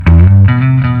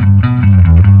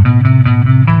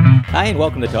and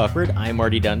welcome to Talkward. I'm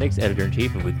Marty Dundix,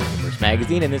 editor-in-chief of Weekly Humorous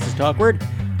Magazine, and this is Talkward,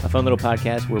 a fun little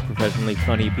podcast where professionally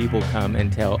funny people come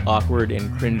and tell awkward and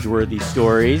cringeworthy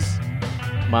stories.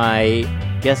 My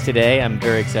guest today, I'm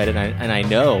very excited, and I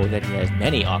know that he has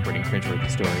many awkward and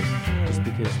cringeworthy stories, just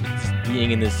because it's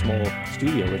being in this small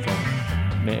studio with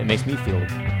him, it makes me feel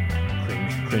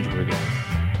cringeworthy.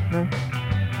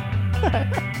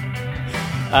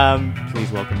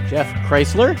 Please welcome Jeff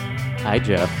Kreisler. Hi,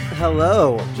 Jeff.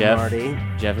 Hello, Jeff, Marty.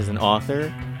 Jeff is an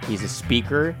author. He's a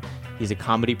speaker. He's a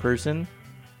comedy person,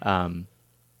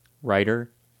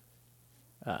 writer,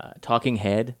 talking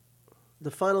head. The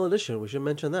final edition. We should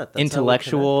mention that. That's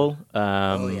Intellectual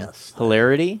yes.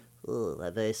 hilarity. Oh,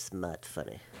 very smart,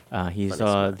 funny. He's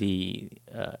funny, the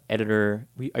editor.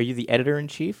 Are you the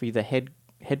editor-in-chief? Are you the head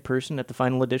person at the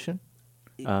final edition?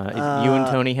 Is you and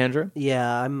Tony Hendra?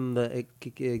 Yeah, I'm the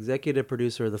executive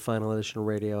producer of the final edition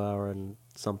radio hour and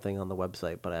something on the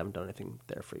website, but I haven't done anything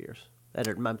there for years. I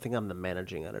think I'm the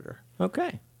managing editor.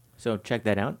 Okay. So check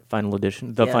that out. Final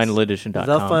edition. Thefinaledition.com.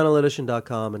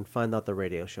 Thefinaledition.com and find out the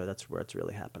radio show. That's where it's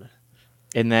really happening.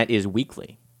 And that is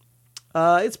weekly.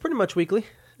 It's pretty much weekly.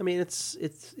 I mean,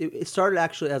 it started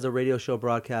actually as a radio show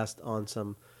broadcast on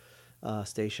some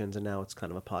stations, and now it's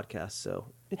kind of a podcast.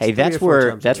 So hey, that's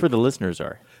where the listeners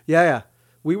are. Yeah.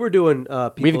 We were doing.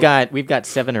 We've got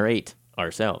 7 or 8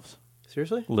 ourselves.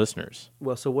 Seriously, listeners.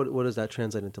 Well, so what does that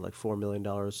translate into? Like $4 million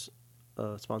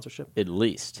sponsorship? At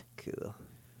least. Cool.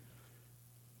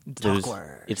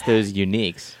 Talkward. It's those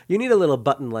uniques. You need a little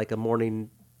button like a morning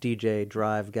DJ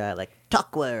drive guy, like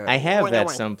Talkward. I have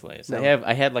that someplace. No.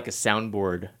 I had like a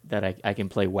soundboard that I can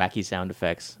play wacky sound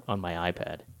effects on my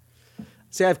iPad.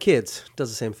 See, I have kids. Does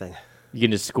the same thing. You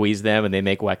can just squeeze them and they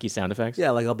make wacky sound effects?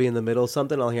 Yeah, like I'll be in the middle of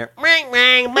something, I'll hear bang,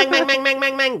 bang, bang, bang, bang, bang,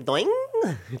 bang, bang, doing.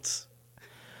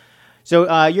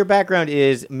 So your background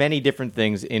is many different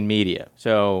things in media.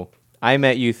 So I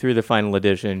met you through the final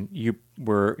edition. You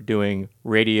were doing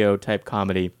radio-type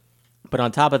comedy. But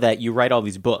on top of that, you write all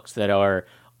these books that are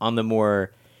on the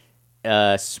more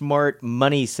smart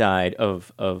money side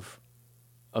of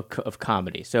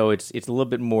comedy. So it's a little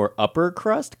bit more upper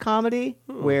crust comedy,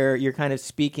 where you're kind of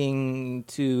speaking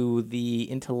to the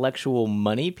intellectual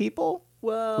money people.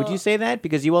 Well, would you say that?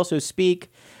 Because you also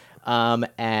speak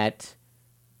at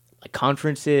like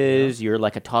conferences. Yeah. You're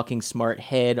like a talking smart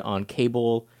head on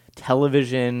cable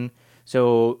television.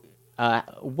 So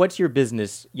what's your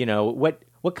business? You know, what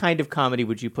kind of comedy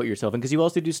would you put yourself in? Because you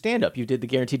also do stand-up. You did the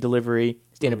Guaranteed Delivery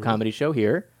stand-up comedy show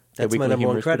here. That's my number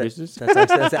one credit.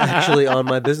 That's actually on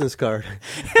my business card.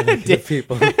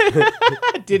 People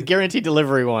did Guaranteed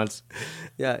Delivery once.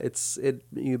 Yeah,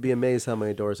 you'd be amazed how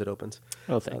many doors it opens.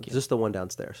 Oh, thank you. Just the one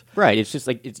downstairs. Right. It's just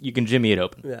like you can jimmy it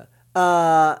open. Yeah.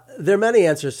 There are many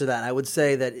answers to that. I would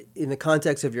say that in the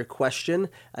context of your question,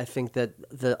 I think that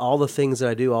all the things that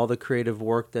I do, all the creative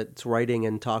work that's writing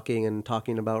and talking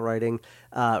about writing,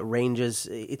 ranges.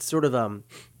 It's sort of a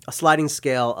sliding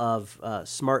scale of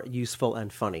smart, useful,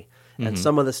 and funny. Mm-hmm. And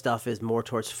some of the stuff is more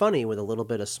towards funny with a little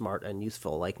bit of smart and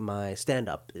useful. Like my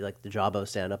stand-up, like the job of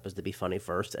stand-up is to be funny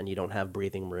first, and you don't have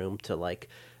breathing room to like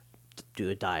do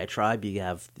a diatribe. You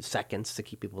have seconds to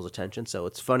keep people's attention. So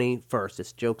it's funny first.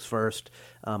 It's jokes first.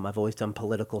 I've always done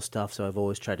political stuff, so I've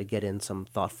always tried to get in some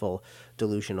thoughtful,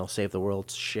 delusional, save the world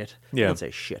shit. Yeah. I can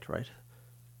say shit, right?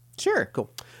 Sure.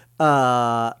 Cool.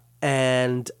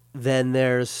 And then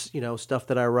there's, stuff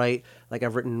that I write. Like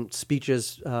I've written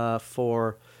speeches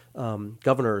for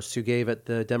governors who gave at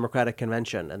the Democratic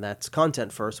Convention, and that's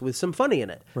content first with some funny in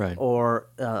it. Right. Or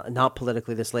not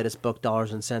politically, this latest book,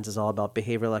 Dollars and Cents, is all about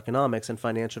behavioral economics and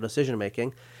financial decision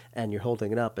making, and you're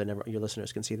holding it up, and your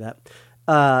listeners can see that.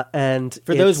 And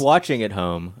for those watching at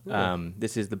home,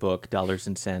 this is the book, Dollars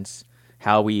and Cents,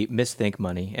 How We Misthink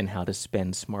Money and How to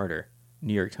Spend Smarter.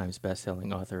 New York Times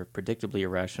bestselling author, Predictably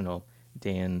Irrational,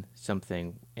 Dan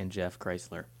something, and Jeff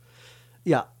Kreisler.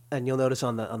 Yeah. And you'll notice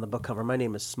on the book cover, my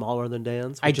name is smaller than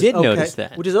Dan's. I did notice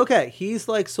that. Which is okay. He's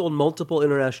like sold multiple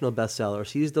international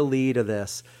bestsellers. He's the lead of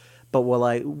this. But while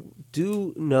I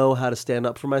do know how to stand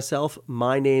up for myself,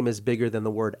 my name is bigger than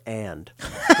the word and.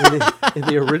 In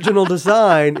the original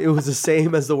design, it was the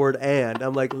same as the word and.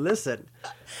 I'm like, listen,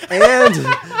 and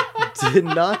did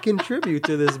not contribute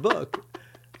to this book.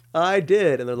 I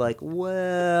did. And they're like,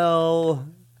 well.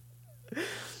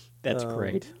 That's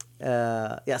great.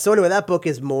 So anyway, that book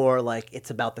is more like it's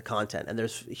about the content, and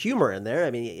there's humor in there.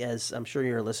 I mean, as I'm sure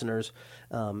your listeners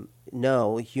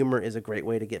know, humor is a great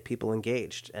way to get people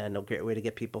engaged and a great way to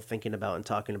get people thinking about and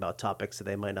talking about topics that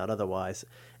they might not otherwise.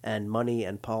 And money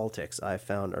and politics, I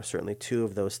found, are certainly two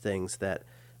of those things that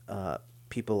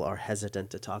people are hesitant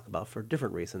to talk about for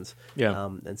different reasons. Yeah.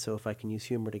 And so if I can use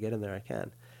humor to get in there, I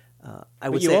can.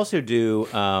 But you also do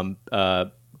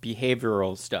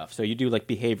behavioral stuff. So you do like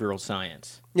behavioral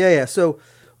science. Yeah. So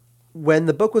when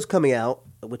the book was coming out,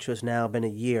 which has now been a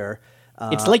year,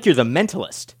 It's like you're the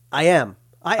mentalist. I am.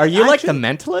 Are you like the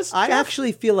mentalist, I Jeff?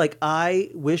 actually feel like I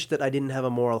wish that I didn't have a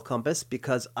moral compass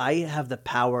because I have the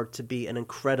power to be an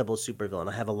incredible supervillain.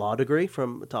 I have a law degree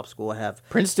from top school. I have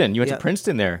Princeton. You went to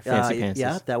Princeton there. Fancy pansies.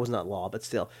 Yeah, that was not law, but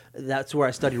still. That's where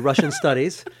I studied Russian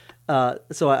studies.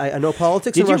 So I know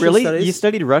politics and Russian studies. Did you really? You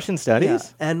studied Russian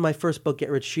studies? Yeah. And my first book,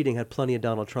 Get Rich Cheating, had plenty of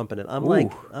Donald Trump in it.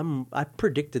 I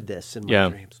predicted this in my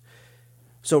dreams.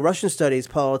 So Russian studies,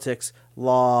 politics,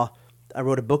 law. I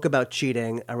wrote a book about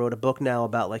cheating. I wrote a book now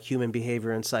about like human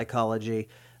behavior and psychology,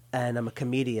 and I'm a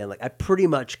comedian. Like I pretty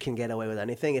much can get away with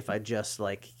anything if I just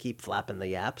like keep flapping the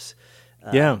yaps.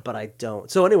 But I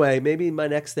don't. So anyway, maybe my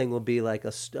next thing will be like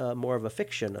a more of a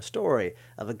fiction, a story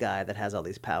of a guy that has all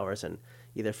these powers and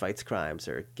either fights crimes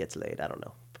or gets laid. I don't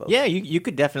know. Both. Yeah, you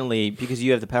could definitely, because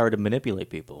you have the power to manipulate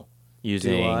people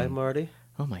using. Do I, Marty?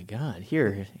 Oh my God!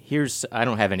 Here's. I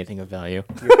don't have anything of value.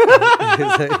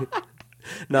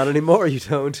 Not anymore. You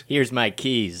don't. Here's my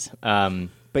keys.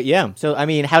 But yeah. So I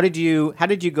mean, how did you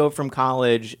go from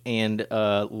college and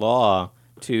law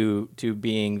to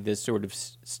being this sort of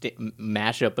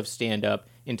mashup of stand-up,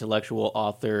 intellectual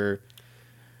author,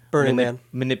 Burning Man,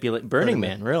 Burning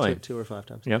Man, really? Two or five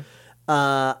times. Yeah.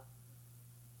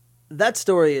 That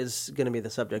story is going to be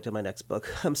the subject of my next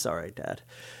book. I'm sorry, Dad.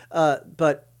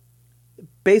 But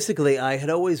basically, I was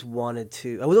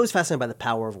always fascinated by the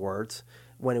power of words.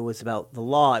 When it was about the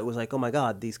law, it was like, oh my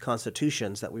God, these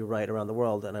constitutions that we write around the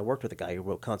world, and I worked with a guy who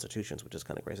wrote constitutions, which is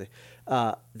kind of crazy,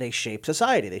 they shape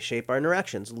society, they shape our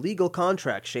interactions. Legal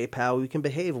contracts shape how we can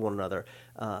behave with one another.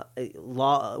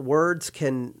 Words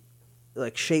can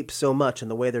like shape so much in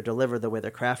the way they're delivered, the way they're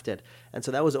crafted. And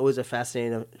so that was always a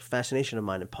fascination of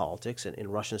mine in politics and in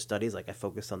Russian studies. Like I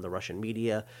focused on the Russian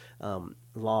media,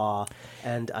 law,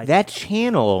 and that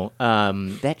channel that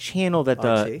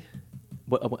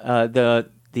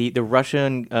the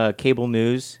Russian cable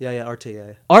news. Yeah, RT.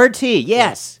 Yeah. RT,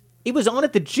 yes. It was on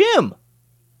at the gym.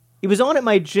 It was on at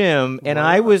my gym, and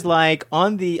I was like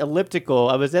on the elliptical.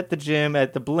 I was at the gym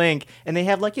at the Blink, and they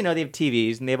have they have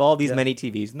TVs, and they have all these many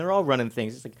TVs, and they're all running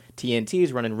things. It's like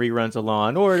TNT's running reruns of Law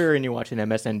and Order, and you're watching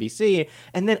MSNBC,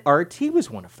 and then RT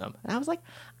was one of them. And I was like,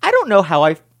 I don't know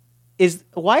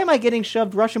why am I getting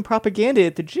shoved Russian propaganda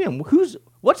at the gym?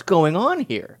 What's going on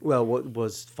here? Well, what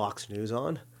was Fox News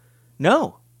on?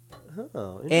 No.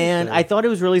 Oh, and I thought it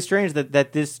was really strange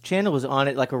that this channel was on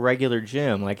it like a regular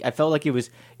gym. Like I felt like it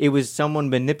was someone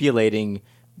manipulating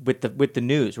with the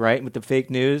news, right? With the fake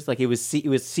news. Like it was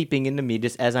seeping into me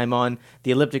just as I'm on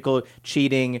the elliptical,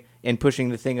 cheating and pushing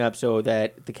the thing up so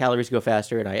that the calories go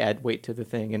faster and I add weight to the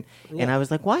thing. And I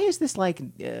was like, why is this like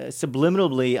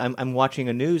subliminally? I'm watching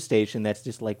a news station that's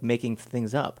just like making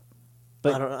things up.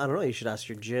 But I don't know. You should ask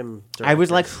your gym director. I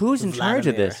was like, who's in charge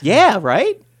of this? Yeah,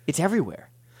 right? It's everywhere.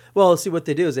 Well, see, what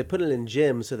they do is they put it in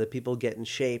gyms so that people get in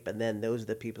shape, and then those are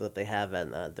the people that they have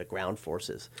in the ground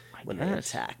forces when they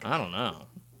attack. I don't know.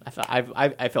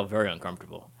 I felt very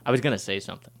uncomfortable. I was going to say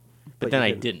something, but then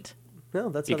I didn't. No,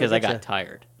 that's because I got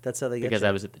tired. That's how they get because you.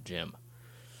 I was at the gym.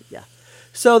 Yeah.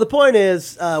 So the point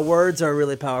is, words are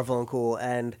really powerful and cool,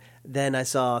 and then I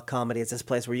saw comedy as this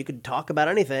place where you could talk about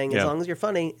anything as long as you're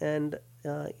funny, and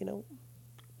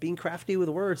being crafty with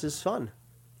words is fun.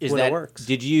 It works.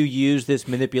 Did you use this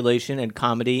manipulation and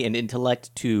comedy and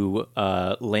intellect to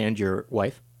land your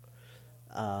wife?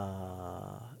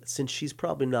 Since she's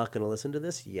probably not going to listen to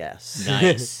this, yes.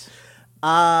 Nice.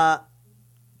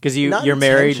 Because you're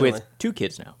married with 2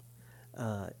 kids now.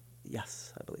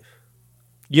 Yes, I believe.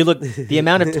 You look. The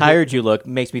amount of tired you look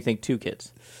makes me think 2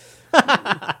 kids.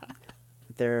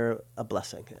 They're a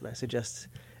blessing, and I suggest.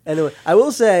 Anyway, I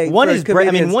will say one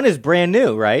is brand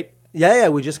new, right? Yeah,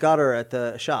 we just got her at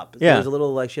the shop. Yeah. There was a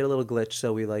little she had a little glitch,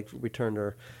 so we returned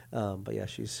her. But yeah,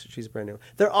 she's brand new.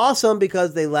 They're awesome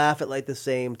because they laugh at like the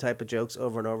same type of jokes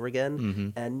over and over again. Mm-hmm.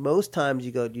 And most times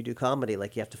you do comedy,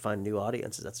 like you have to find new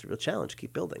audiences. That's the real challenge.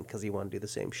 Keep building because you want to do the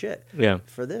same shit. Yeah.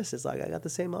 For this, it's like I got the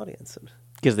same audience.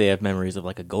 Because they have memories of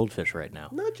like a goldfish right now.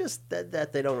 Not just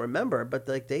that they don't remember, but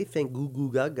like they think Goo Goo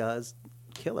Gaga is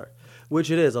killer, which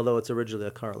it is. Although it's originally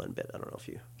a Carlin bit. I don't know if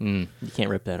you can't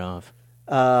rip that off.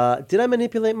 Did I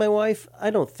manipulate my wife? I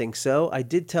don't think so. I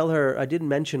did tell her, I did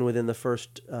mention within the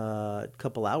first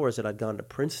couple hours that I'd gone to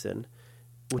Princeton.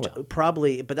 Which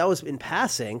probably, but that was in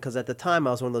passing, because at the time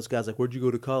I was one of those guys like, where'd you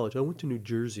go to college? I went to New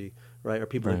Jersey, right? Or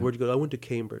people are like, where'd you go? I went to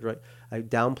Cambridge, right? I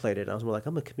downplayed it. I was more like,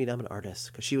 I'm a comedian, I'm an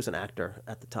artist, because she was an actor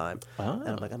at the time. Oh. And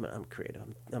I'm like, I'm creative.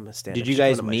 I'm a stand-up. Did you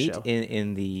guys meet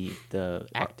in the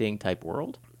acting type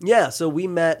world? Yeah, so we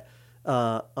met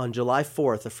on July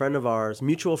 4th. A friend of ours,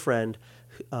 mutual friend,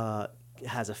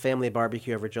 has a family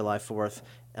barbecue every July 4th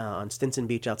on Stinson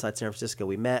Beach outside San Francisco.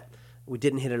 We met. We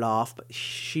didn't hit it off, but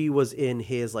she was in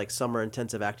his like summer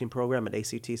intensive acting program at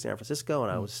ACT San Francisco,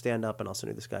 and I was stand-up and also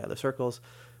knew this guy at other circles.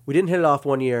 We didn't hit it off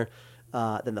one year.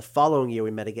 Then the following year,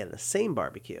 we met again at the same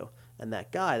barbecue, and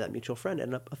that guy, that mutual friend,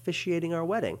 ended up officiating our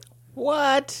wedding.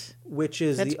 What? Which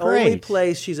is the only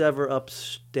place she's ever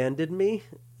upstanded me.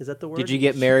 Is that the word? Did you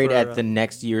get married at the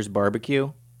next year's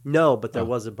barbecue? No, but there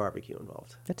was a barbecue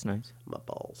involved. That's nice. My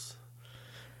balls.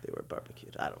 They were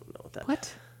barbecued. I don't know what that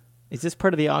What? Is this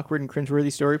part of the awkward and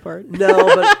cringeworthy story part?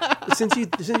 No, but since you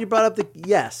brought up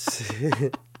yes.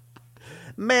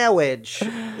 Marriage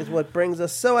is what brings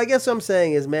us. So I guess what I'm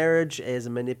saying is marriage is a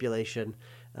manipulation,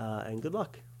 and good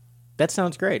luck. That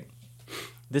sounds great.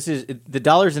 This is the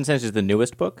Dollars and Cents is the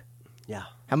newest book? Yeah.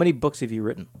 How many books have you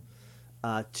written?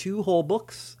 2 whole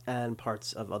books and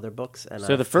parts of other books. And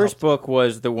so the first book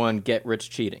was the one, Get Rich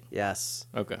Cheating. Yes.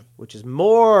 Okay. Which is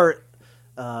more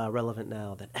relevant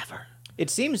now than ever. It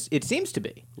seems to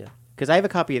be. Yeah. Because I have a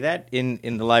copy of that in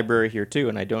the library here too,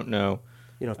 and I don't know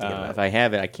you don't have to get it out. If I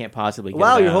have it. I can't possibly get it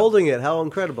Wow, out. you're holding it. How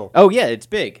incredible. Oh, yeah, it's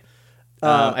big.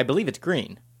 I believe it's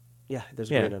green. Yeah, there's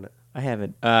green in it. I have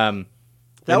it.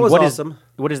 That was awesome.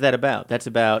 What is that about? That's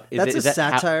about... That's a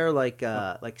satire like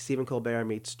Stephen Colbert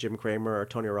meets Jim Cramer or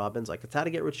Tony Robbins. Like, it's how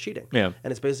to get rich cheating. Yeah. And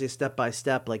it's basically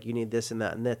step-by-step, like you need this and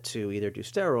that to either do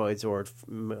steroids or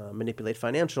manipulate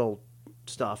financial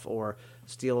stuff or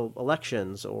steal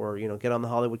elections or, get on the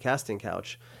Hollywood casting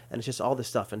couch. And it's just all this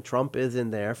stuff. And Trump is in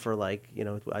there for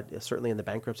certainly in the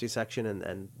bankruptcy section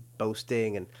and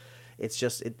boasting and... It's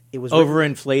just it was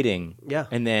overinflating, yeah,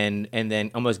 and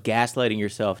then almost gaslighting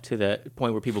yourself to the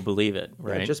point where people believe it,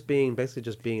 right? Yeah, just being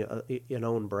an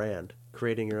own brand,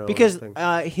 creating your own. Because thing.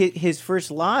 His first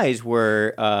lies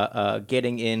were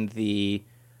getting in the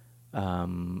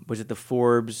was it the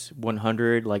Forbes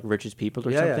 100 like richest people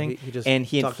or something? Yeah,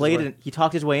 he inflated. He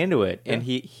talked his way into it, and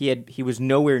he was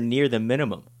nowhere near the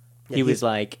minimum. Yeah, he was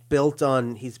built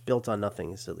on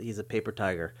nothing. He's a paper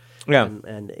tiger. Yeah,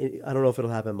 and I don't know if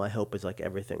it'll happen. My hope is like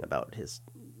everything about his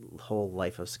whole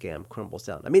life of scam crumbles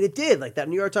down. I mean, it did. Like that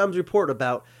New York Times report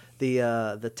about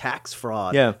the tax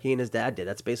fraud. Yeah. He and his dad did.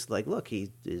 That's basically like, look,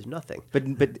 he is nothing.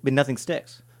 But nothing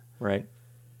sticks, right?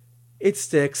 It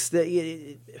sticks.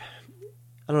 I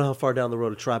don't know how far down the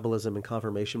road of tribalism and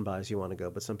confirmation bias you want to go,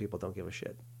 but some people don't give a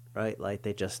shit, right? Like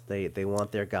they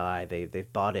want their guy.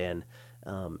 They've bought in.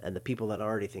 And the people that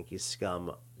already think he's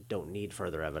scum don't need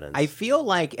further evidence. I feel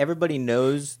like everybody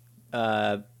knows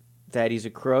that he's a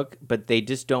crook, but they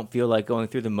just don't feel like going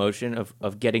through the motion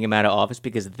of getting him out of office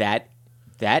because that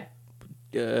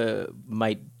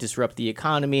might disrupt the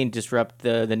economy and disrupt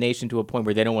the nation to a point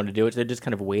where they don't want to do it. So they're just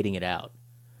kind of waiting it out,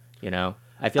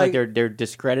 I feel like they're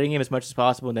discrediting him as much as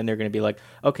possible, and then they're going to be like,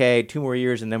 okay, 2 more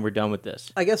years, and then we're done with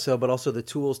this. I guess so, but also the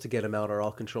tools to get him out are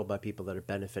all controlled by people that are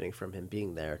benefiting from him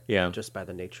being there, just by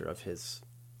the nature of his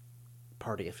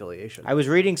party affiliation. I was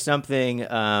reading something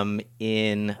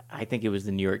in, I think it was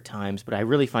the New York Times, but I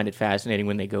really find it fascinating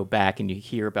when they go back and you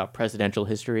hear about presidential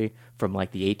history from like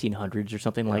the 1800s or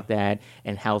something like that,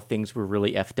 and how things were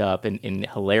really effed up, and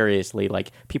hilariously,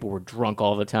 like people were drunk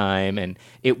all the time, and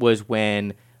it was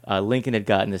when... Lincoln had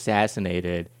gotten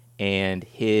assassinated, and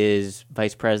his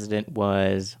vice president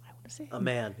was, I want to say... a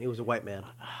man. He was a white man.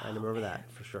 I remember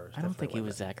that for sure. I don't think he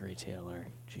was Zachary Taylor.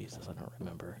 Jesus, I don't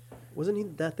remember. Wasn't he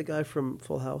the guy from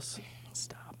Full House?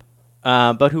 Stop.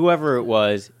 But whoever it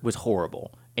was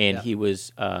horrible, and he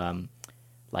was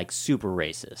super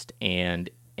racist and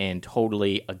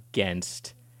totally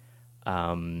against...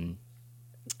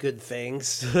 good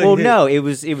things. Well, no, it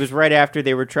was right after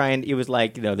they were trying. It was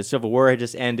like the Civil War had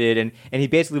just ended, and he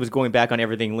basically was going back on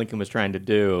everything Lincoln was trying to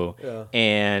do. Yeah.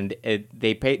 And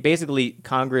basically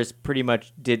Congress pretty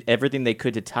much did everything they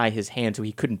could to tie his hands so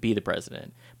he couldn't be the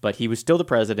president. But he was still the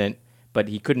president, but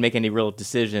he couldn't make any real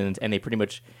decisions, and they pretty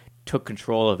much took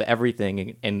control of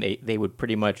everything, and they would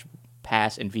pretty much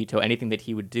pass and veto anything that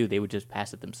he would do. They would just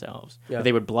pass it themselves. Yeah.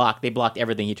 They blocked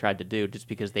everything he tried to do just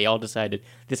because they all decided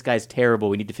this guy's terrible.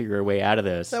 We need to figure a way out of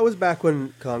this. That was back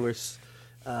when Congress,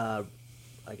 I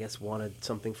guess, wanted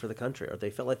something for the country, or they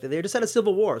felt like they just had a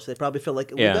civil war, so they probably felt like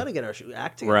we got to get our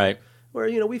act together. Right.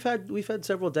 Where we've had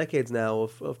several decades now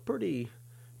of pretty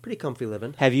comfy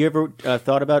living. Have you ever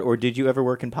thought about, or did you ever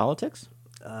work in politics?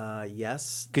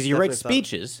 Yes. Because you write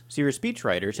speeches, so you're a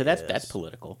speechwriter, so that's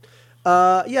political.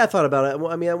 Yeah, I thought about it.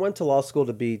 I mean, I went to law school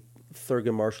to be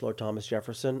Thurgood Marshall or Thomas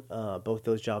Jefferson. Both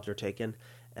those jobs are taken,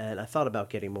 and I thought about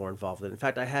getting more involved in it. In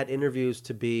fact, I had interviews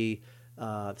to be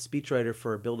the speechwriter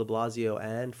for Bill de Blasio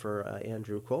and for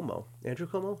Andrew Cuomo. Andrew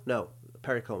Cuomo? No,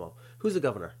 Perry Como. Who's the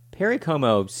governor? Perry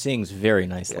Como sings very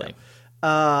nicely.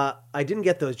 Yeah. I didn't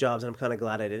get those jobs, and I'm kind of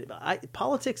glad I didn't.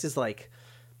 Politics is like,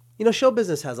 show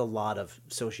business has a lot of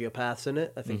sociopaths in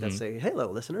it. I think that's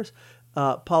hello, listeners.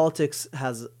 Politics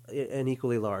has an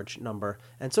equally large number,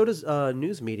 and so does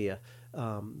news media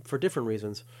for different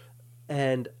reasons.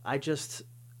 And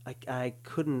I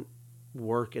couldn't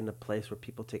work in a place where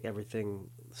people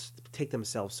take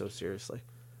themselves so seriously.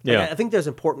 Yeah, I think there's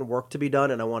important work to be done,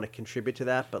 and I want to contribute to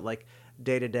that. But like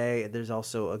day to day, there's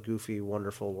also a goofy,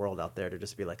 wonderful world out there to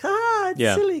just be like, it's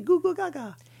silly, goo goo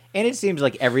gaga. And it seems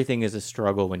like everything is a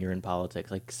struggle when you're in politics.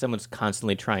 Like someone's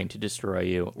constantly trying to destroy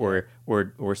you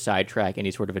or sidetrack any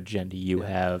sort of agenda you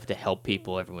have to help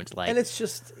people. Everyone's like, and it's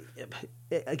just,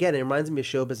 again, it reminds me of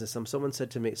show business. Someone said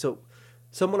to me,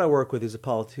 someone I work with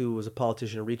who was a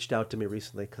politician reached out to me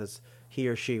recently because he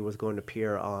or she was going to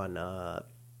appear on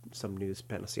some news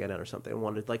panel, CNN or something, and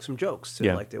wanted like some jokes,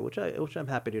 which I'm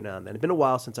happy to do now and then. It's been a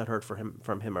while since I'd heard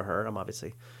from him or her. I'm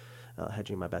obviously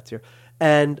hedging my bets here,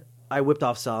 and I whipped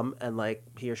off some, and like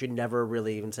he or she never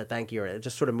really even said thank you, or it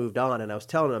just sort of moved on. And I was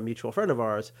telling a mutual friend of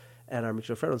ours, and our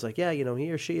mutual friend was like, "Yeah, he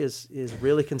or she is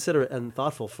really considerate and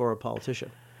thoughtful for a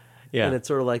politician." Yeah, and it's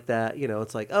sort of like that.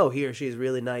 It's like, oh, he or she is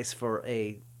really nice for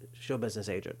a show business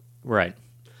agent, right?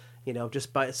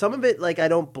 Just by some of it, like I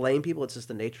don't blame people. It's just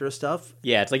the nature of stuff.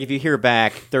 Yeah, it's like if you hear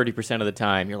back 30% of the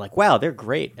time, you're like, wow, they're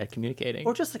great at communicating.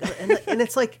 Or just like, and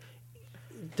it's like,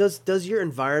 does your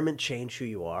environment change who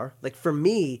you are? Like for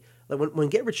me. Like when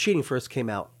Get Rich Cheating first came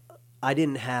out, I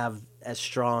didn't have as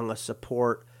strong a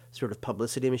support sort of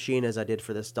publicity machine as I did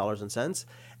for this Dollars and Cents,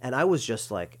 and I was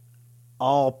just like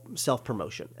all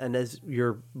self-promotion. And as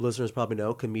your listeners probably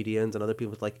know, comedians and other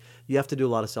people, like you have to do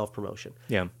a lot of self-promotion.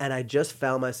 Yeah. And I just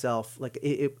found myself like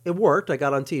it worked. I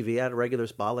got on TV, I had a regular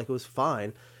spot, like it was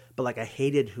fine. But like I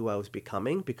hated who I was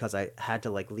becoming because I had to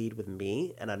like lead with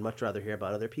me, and I'd much rather hear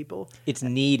about other people. It's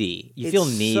needy. You feel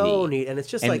needy. It's so needy, and it's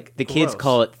just like the kids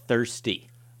call it thirsty.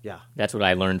 Yeah, that's what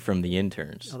I learned from the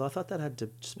interns. Although I thought that had to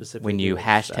specifically when you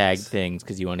hashtag things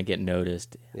because you want to get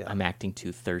noticed. Yeah. I'm acting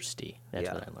too thirsty. That's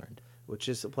what I learned. Which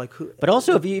is like who? But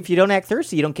also, if you don't act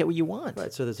thirsty, you don't get what you want.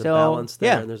 Right. So there's a balance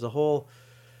there, and there's a whole.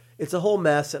 It's a whole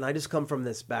mess, and I just come from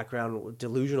this background,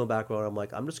 delusional background. I'm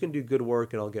like, I'm just going to do good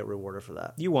work, and I'll get rewarded for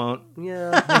that. You won't.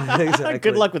 Yeah, exactly.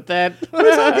 Good luck with that. What are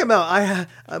you talking about?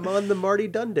 I'm on the Marty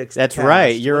Dundix That's cast.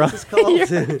 Right. You're on. Called?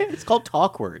 It's called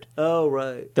Talkward. Oh,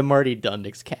 right. The Marty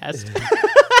Dundix cast.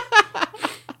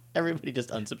 Everybody just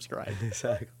unsubscribed.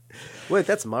 Exactly. Wait,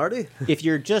 that's Marty? If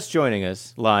you're just joining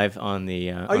us live on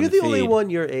the Are you the only one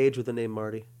your age with the name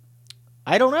Marty?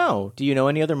 I don't know. Do you know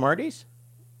any other Martys?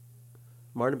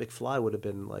 Martin McFly would have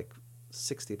been like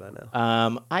 60 by now.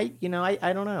 I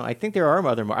don't know. I think there are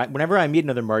other whenever I meet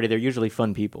another Marty, they're usually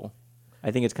fun people.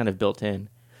 I think it's kind of built in.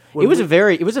 It was a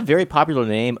very popular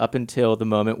name up until the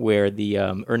moment where the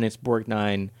Ernest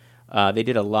Borgnine they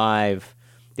did a live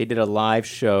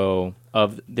show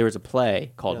of there was a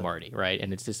play called Marty, right?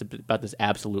 And it's just about this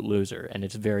absolute loser, and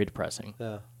it's very depressing.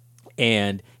 Yeah.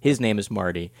 And his name is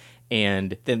Marty,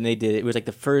 and then it was like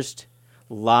the first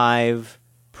live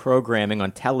programming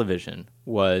on television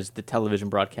was the television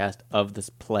broadcast of this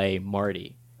play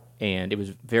Marty, and it was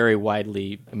very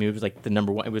widely. I mean, it was like the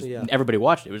number one. It was everybody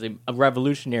watched it. It was a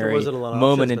revolutionary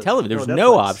moment in television. There was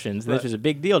no options. Right. This was a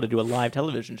big deal to do a live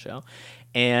television show,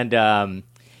 and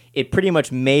it pretty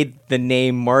much made the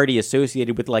name Marty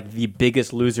associated with like the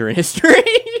biggest loser in history.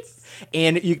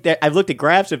 And I've looked at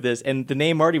graphs of this, and the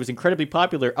name Marty was incredibly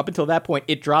popular up until that point.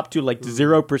 It dropped to like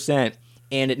 0%.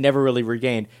 And it never really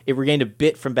regained. It regained a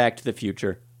bit from Back to the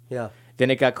Future. Yeah.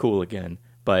 Then it got cool again.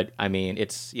 But, I mean,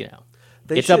 it's,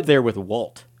 it's up there with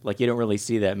Walt. Like, you don't really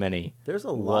see that many There's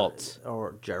a Walts. Lot.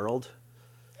 Or Gerald.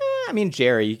 I mean,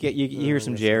 Jerry. You hear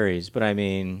some Jerrys. But, I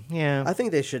mean, yeah. I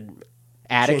think they should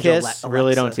Atticus.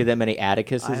 Really don't see that many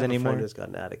Atticuses anymore. I have a friend who's got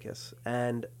an Atticus.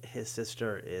 And his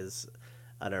sister is,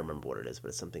 I don't remember what it is, but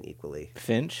it's something equally.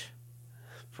 Finch?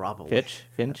 Probably.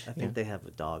 Finch? I think they have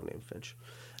a dog named Finch.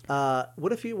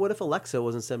 What if Alexa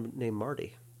wasn't named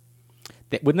Marty?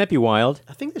 Wouldn't that be wild?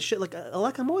 I think the shit like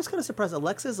Alexa. I'm always kind of surprised.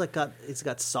 Alexa's like it's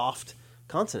got soft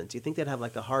consonants. You think they'd have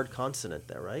like a hard consonant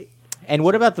there, right? And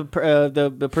what about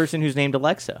the person who's named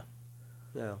Alexa?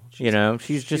 No,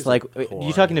 she's just like,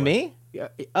 you talking to me?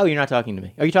 Oh, you're not talking to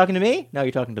me. Are you talking to me? No,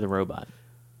 you're talking to the robot.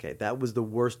 Okay, that was the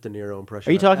worst De Niro impression.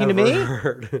 Are you talking to me?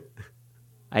 Heard.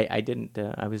 I didn't.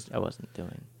 I wasn't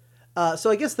doing.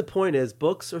 So I guess the point is,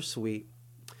 books are sweet.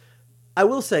 I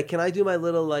will say, can I do my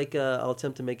little I'll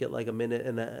attempt to make it like a minute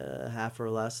and a half or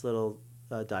less little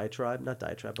diatribe, not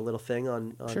diatribe, a little thing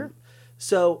on. Sure.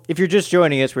 So if you're just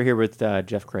joining us, we're here with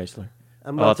Jeff Kreisler,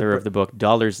 author of the book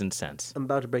Dollars and Cents. I'm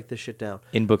about to break this shit down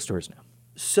in bookstores now.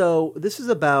 So this is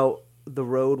about the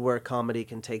road where comedy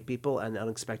can take people and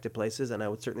unexpected places, and I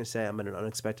would certainly say I'm in an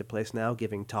unexpected place now,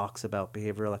 giving talks about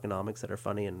behavioral economics that are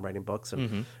funny and writing books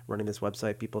and running this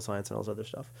website, People Science, and all this other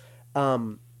stuff.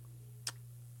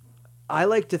 I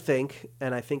like to think,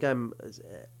 and I think I'm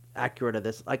accurate at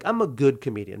this, like I'm a good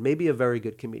comedian, maybe a very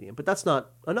good comedian, but that's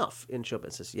not enough in show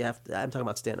business. I'm talking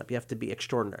about stand-up. You have to be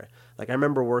extraordinary. Like I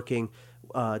remember working,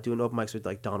 doing open mics with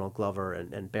like Donald Glover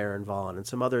and Baron Vaughn and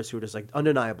some others who were just like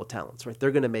undeniable talents, right?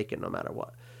 They're going to make it no matter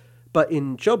what. But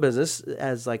in show business,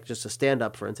 as like just a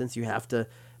stand-up, for instance, you have to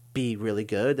be really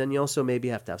good. Then you also maybe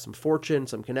have to have some fortune,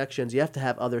 some connections. You have to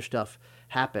have other stuff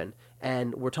happen.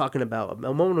 And we're talking about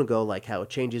a moment ago, like how it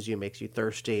changes you, makes you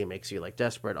thirsty, makes you like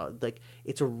desperate. Like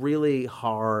it's a really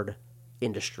hard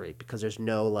industry because there's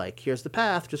no like, here's the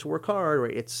path, just work hard.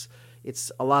 Right?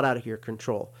 It's a lot out of your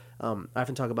control. I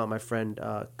often talk about my friend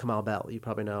Kamal Bell. You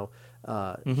probably know.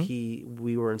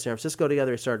 We were in San Francisco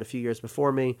together. He started a few years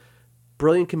before me.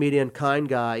 Brilliant comedian, kind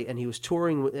guy, and he was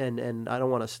touring. And I don't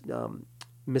want to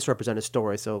misrepresent his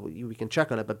story, so we can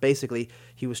check on it. But basically,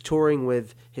 he was touring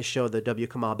with his show, the W.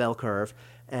 Kamau Bell Curve,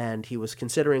 and he was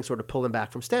considering sort of pulling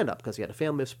back from stand-up because he had a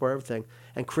family to support, everything.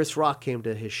 And Chris Rock came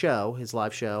to his show, his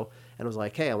live show, and was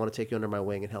like, hey, I want to take you under my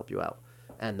wing and help you out.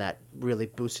 And that really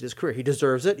boosted his career. He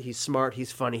deserves it. He's smart.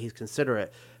 He's funny. He's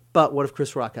considerate. But what if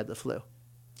Chris Rock had the flu?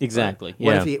 Exactly.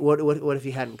 Right? Yeah. What if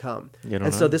he hadn't come?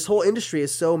 So this whole industry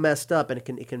is so messed up, and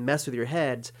it can mess with your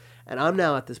heads. And I'm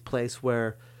now at this place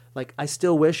where, like, I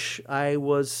still wish I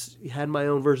had my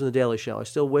own version of the Daily Show. I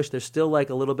still wish there's still like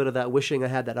a little bit of that wishing I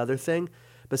had that other thing.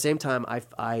 But at the same time,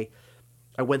 I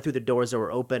went through the doors that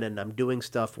were open, and I'm doing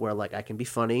stuff where like I can be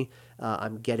funny.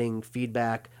 I'm getting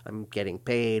feedback. I'm getting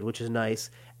paid, which is nice.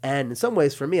 And in some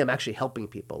ways, for me, I'm actually helping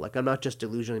people. Like I'm not just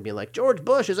delusionally being like George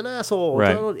Bush is an asshole.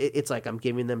 Right. It's like I'm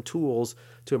giving them tools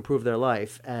to improve their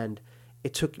life. And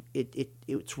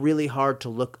it's really hard to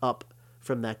look up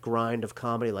from that grind of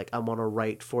comedy. Like I want to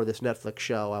write for this Netflix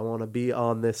show. I want to be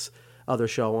on this other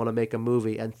show. I want to make a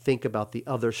movie, and think about the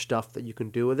other stuff that you can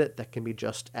do with it that can be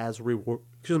just as rewarding.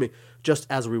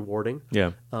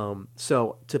 Yeah.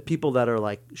 So to people that are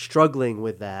like struggling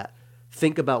with that,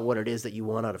 think about what it is that you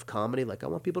want out of comedy. Like I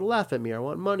want people to laugh at me, or I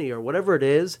want money, or whatever it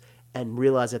is, and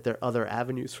realize that there are other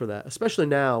avenues for that, especially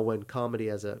now when comedy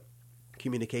as a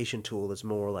communication tool is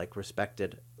more like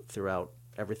respected throughout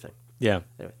everything. Yeah.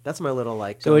 Anyway, that's my little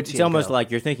like. So it's almost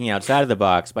like you're thinking outside of the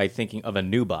box by thinking of a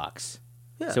new box.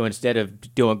 Yeah. So instead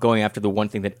of going after the one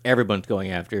thing that everyone's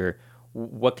going after,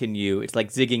 what can you? It's like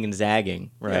zigging and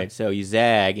zagging, right? Yeah. So you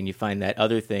zag and you find that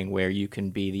other thing where you can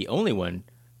be the only one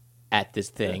at this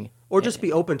thing, or just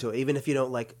be open to it, even if you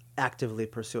don't like actively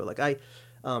pursue it. Like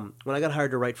when I got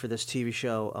hired to write for this TV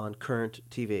show on Current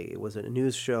TV, it was a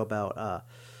news show about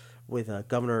with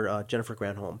Governor Jennifer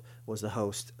Granholm was the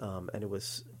host, and it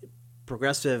was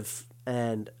progressive,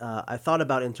 and I thought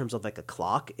about it in terms of like a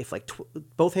clock. If like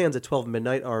both hands at 12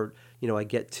 midnight are, I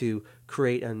get to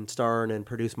create and star and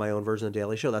produce my own version of the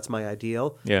Daily Show. That's my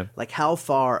ideal. Yeah. Like how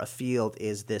far afield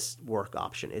is this work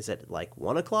option? Is it like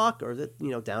 1 o'clock, or is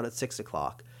it down at 6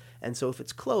 o'clock? And so if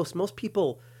it's close, most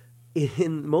people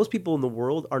in the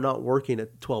world are not working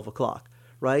at 12 o'clock,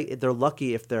 right? They're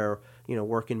lucky if they're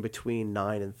working between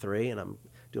 9 and 3, and I'm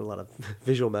doing a lot of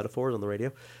visual metaphors on the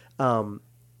radio.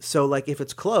 So like if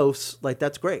it's close, like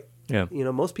that's great. Yeah.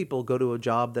 Most people go to a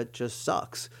job that just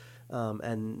sucks,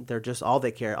 and they're just all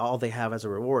they have as a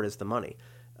reward is the money,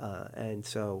 and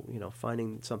so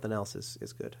finding something else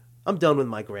is good. I'm done with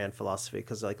my grand philosophy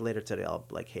because like later today I'll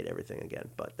like hate everything again,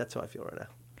 but that's how I feel right now.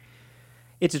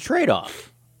 It's a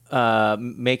trade-off,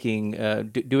 doing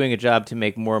a job to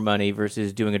make more money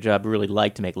versus doing a job you really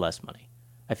like to make less money.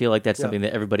 I feel like that's something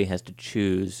that everybody has to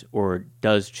choose, or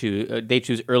does choose. They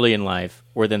choose early in life,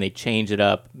 or then they change it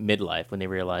up midlife when they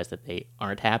realize that they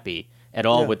aren't happy at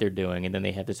all what they're doing, and then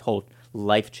they have this whole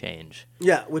life change.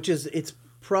 Yeah, it's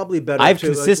probably better. I've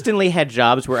consistently had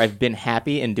jobs where I've been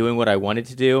happy and doing what I wanted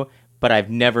to do, but I've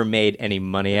never made any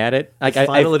money at it. Like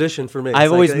Final edition for me.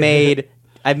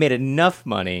 I've made enough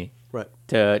money right.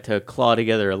 to claw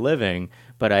together a living,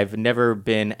 but I've never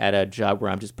been at a job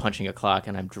where I'm just punching a clock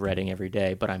and I'm dreading every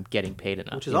day, but I'm getting paid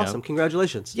enough. Which is awesome.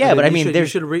 Congratulations. Yeah, but I mean,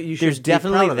 there's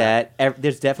definitely that.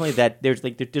 There's definitely that. There's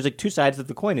like two sides of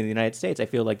the coin in the United States. I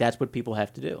feel like that's what people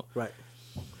have to do. Right.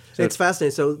 So it's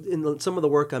fascinating. So in some of the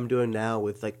work I'm doing now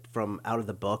with like from out of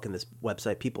the book and this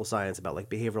website, People Science, about like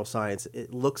behavioral science,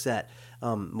 it looks at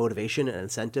motivation and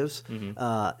incentives,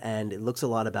 and it looks a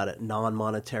lot about it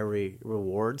non-monetary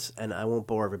rewards. And I won't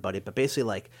bore everybody, but basically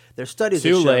like there's studies.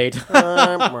 Too that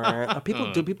show, late.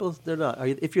 people? They're not.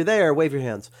 If you're there, wave your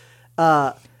hands.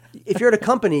 If you're at a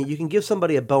company, you can give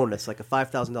somebody a bonus, like a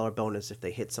 $5,000 bonus if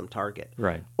they hit some target.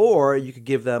 Right. Or you could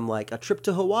give them like a trip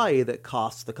to Hawaii that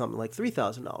costs the company like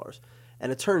 $3,000.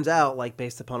 And it turns out, like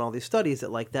based upon all these studies,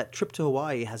 that like that trip to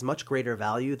Hawaii has much greater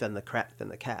value than the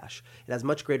cash. It has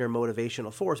much greater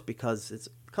motivational force because it's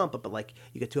comp, but like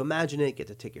you get to imagine it, you get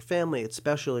to take your family. It's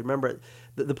special. Remember,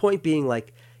 the point being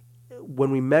like,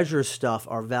 when we measure stuff,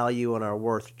 our value and our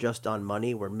worth just on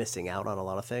money, we're missing out on a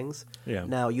lot of things. Yeah.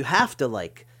 Now you have to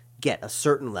like get a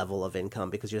certain level of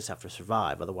income because you just have to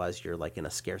survive. Otherwise, you're like in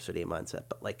a scarcity mindset.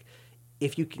 But like,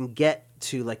 if you can get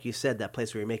to, like you said, that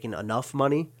place where you're making enough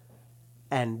money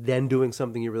and then doing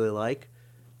something you really like,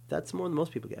 that's more than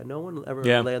most people get. No one will ever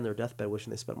lay on their deathbed wishing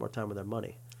they spent more time with their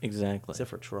money. Exactly. Except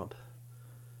for Trump.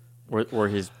 Or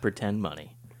his pretend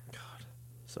money. God.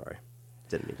 Sorry.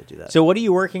 Didn't mean to do that. So what are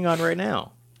you working on right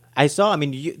now? I saw. I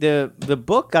mean, the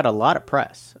book got a lot of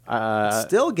press.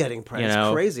 Still getting press.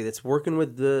 It's crazy. It's working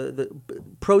with the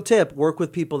pro tip. Work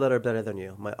with people that are better than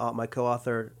you. My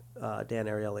co-author Dan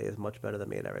Ariely is much better than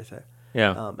me at everything.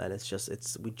 Yeah. And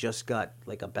we just got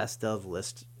like a best of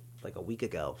list like a week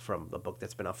ago from a book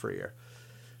that's been out for a year.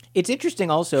 It's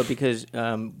interesting also because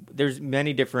there's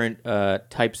many different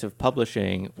types of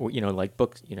publishing, or, like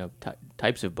books,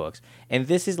 types of books, and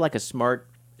this is like it's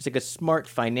like a smart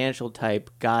financial type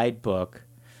guidebook.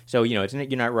 So you're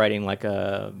not writing like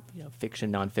a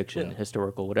fiction, nonfiction,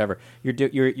 historical, whatever.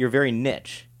 You're very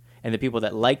niche, and the people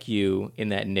that like you in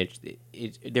that niche,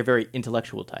 they're very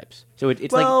intellectual types. So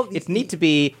it's neat to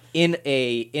be in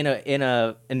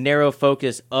a narrow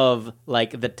focus of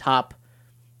like the top.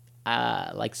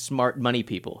 Like smart money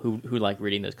people who like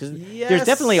reading this, because there's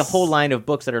definitely a whole line of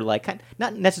books that are like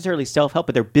not necessarily self-help,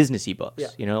 but they're businessy books.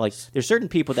 Like there's certain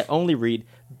people that only read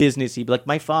businessy. Like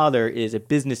my father is a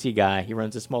businessy guy. He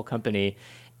runs a small company,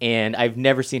 and I've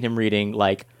never seen him reading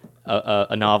like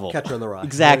a novel. Catcher in the Rye.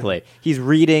 Exactly. He's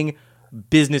reading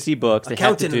businessy books that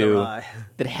have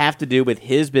to do with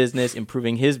his business,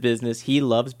 improving his business. He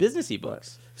loves businessy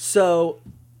books. So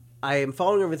I am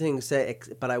following everything you say,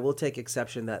 but I will take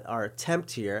exception that our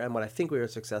attempt here, and what I think we were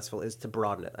successful, is to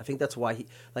broaden it. I think that's why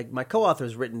my co-author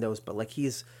has written those, but like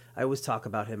I always talk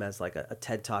about him as like a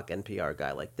TED Talk NPR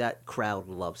guy. Like that crowd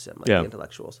loves him, like the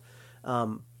intellectuals.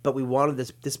 But we wanted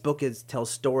this book tells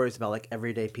stories about like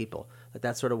everyday people. Like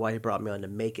that's sort of why he brought me on, to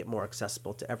make it more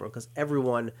accessible to everyone, because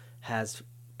everyone has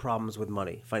problems with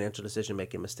money, financial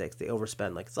decision-making mistakes. They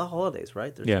overspend. Like it's the holidays,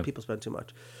 right? People spend too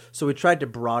much. So we tried to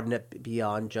broaden it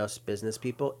beyond just business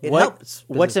people. It helps.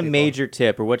 What's a major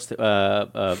tip, or what's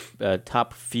the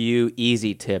top few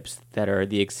easy tips that are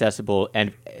the accessible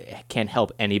and can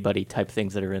help anybody type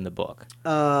things that are in the book?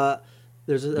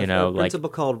 There's a principle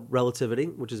called relativity,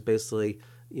 which is basically,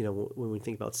 when we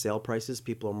think about sale prices,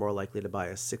 people are more likely to buy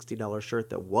a $60 shirt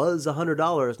that was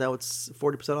 $100. Now it's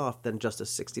 40% off than just a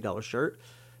 $60 shirt,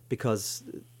 because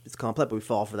it's complex, but we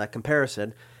fall for that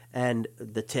comparison. And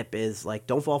the tip is like,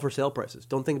 don't fall for sale prices.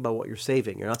 Don't think about what you're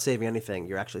saving. You're not saving anything.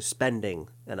 You're actually spending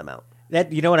an amount.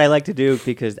 That, what I like to do,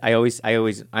 because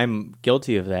I'm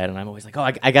guilty of that, and I'm always like,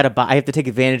 I gotta buy. I have to take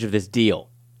advantage of this deal.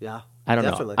 Yeah, I don't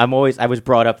know. I was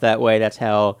brought up that way. That's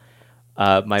how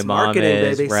my mom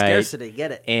is. Baby. Right? Scarcity,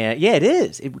 get it? And it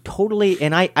is. It totally.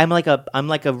 And I'm like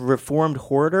a reformed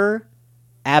hoarder.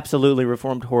 Absolutely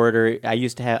reformed hoarder. I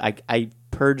used to have. I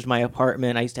purged my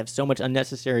apartment. I used to have so much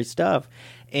unnecessary stuff,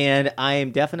 and I am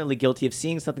definitely guilty of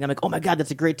seeing something. I'm like, oh my god, that's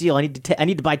a great deal. I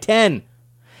need to buy 10.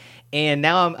 And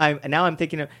now I'm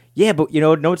thinking, but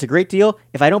it's a great deal.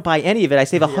 If I don't buy any of it, I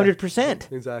save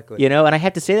 100%. Exactly. And I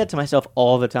have to say that to myself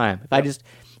all the time. If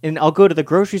and I'll go to the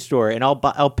grocery store and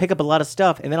I'll pick up a lot of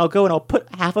stuff, and then I'll go and I'll put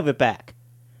half of it back.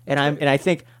 And I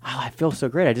think, I feel so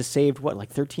great. I just saved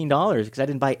like $13 because I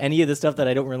didn't buy any of the stuff that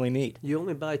I don't really need. You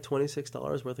only buy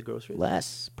 $26 worth of groceries?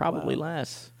 Less, probably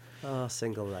less. Oh,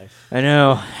 single life. I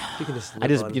know. You can just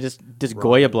you just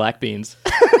Goya black beans.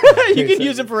 You can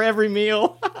use them for every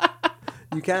meal.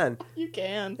 You can. You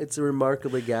can. It's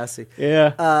remarkably gassy.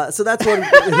 Yeah. So that's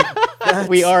what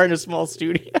we are in a small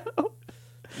studio.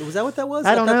 Was that what that was?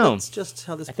 I don't know. That's just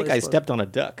how this. I think I stepped on a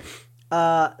duck.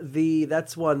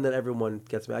 That's one that everyone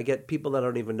gets me. I get people that I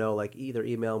don't even know, like either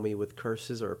email me with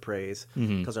curses or praise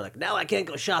because they're like, "No, I can't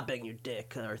go shopping, you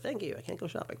dick," or "Thank you, I can't go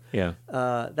shopping." Yeah.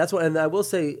 That's one. And I will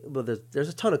say, well, there's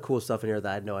a ton of cool stuff in here that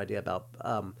I had no idea about.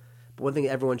 But one thing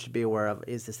everyone should be aware of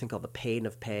is this thing called the pain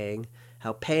of paying.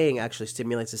 How paying actually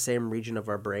stimulates the same region of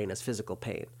our brain as physical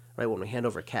pain, right? When we hand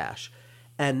over cash.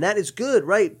 And that is good,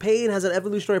 right? Pain has an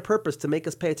evolutionary purpose to make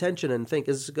us pay attention and think,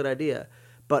 is this a good idea?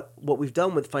 But what we've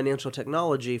done with financial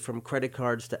technology, from credit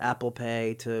cards to Apple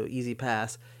Pay to Easy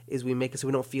Pass, is we make it so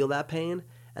we don't feel that pain,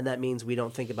 and that means we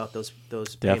don't think about those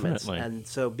payments. Definitely. And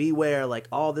so beware, like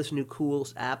all this new cool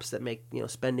apps that make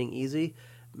spending easy,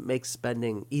 makes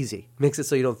spending easy, makes it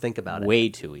so you don't think about it. Way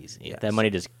too easy. Yes. That money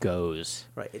just goes.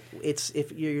 Right. It's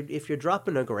if you're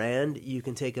dropping $1,000, you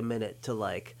can take a minute to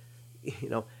write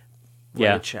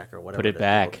a check or whatever. Put it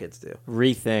back. Kids do.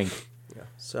 Rethink. Yeah.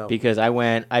 So because I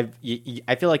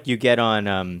feel like you'll get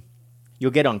on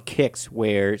kicks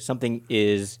where something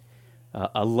is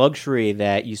a luxury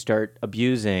that you start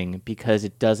abusing because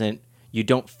you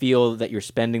don't feel that you're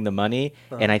spending the money,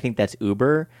 and I think that's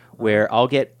Uber, where I'll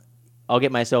get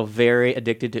myself very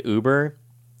addicted to Uber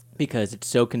because it's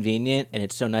so convenient and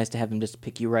it's so nice to have them just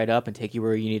pick you right up and take you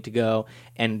where you need to go,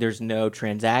 and there's no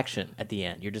transaction at the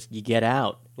end. You get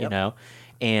out,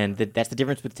 and that's the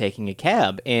difference with taking a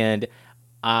cab. And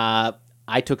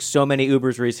I took so many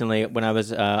Ubers recently when I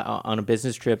was on a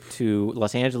business trip to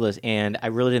Los Angeles, and I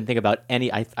really didn't think about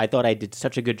any. I thought I did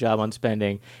such a good job on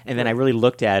spending, and then I really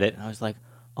looked at it and I was like,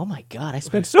 oh my God, I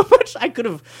spent so much. I could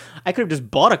have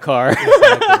just bought a car.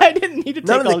 Exactly. I didn't need to take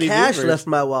none all of the these cash Ubers. left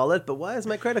my wallet, but why is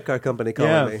my credit card company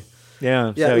calling me?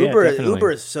 Yeah. Yeah, So,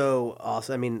 Uber is so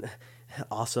awesome. I mean,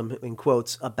 awesome in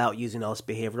quotes about using all this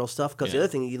behavioral stuff. Because the other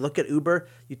thing, you look at Uber,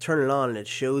 you turn it on, and it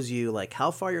shows you like how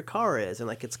far your car is, and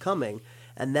like it's coming.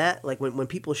 And that, like when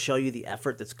people show you the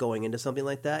effort that's going into something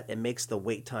like that, it makes the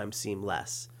wait time seem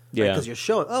less. Yeah, because you're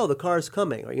showing, the car's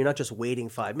coming, or you're not just waiting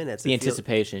 5 minutes. The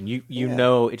anticipation, you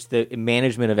know, it's the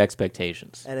management of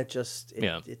expectations, and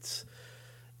it's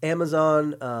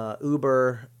Amazon,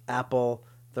 Uber, Apple.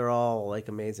 They're all like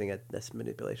amazing at this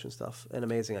manipulation stuff, and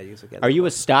amazing I use again. Are you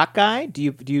a stock guy? Do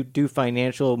you do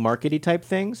financial markety type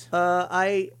things?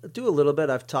 I do a little bit.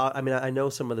 I've taught. I mean, I know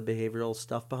some of the behavioral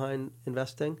stuff behind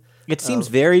investing. It seems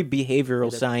very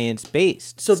behavioral science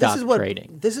based. So stock this is what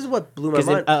trading. This is what blew my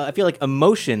mind. I feel like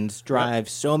emotions drive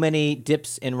so many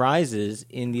dips and rises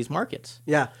in these markets.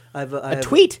 Yeah, a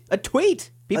tweet.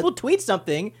 People tweet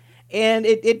something, and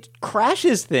it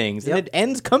crashes things, and it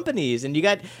ends companies. And you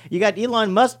got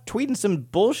Elon Musk tweeting some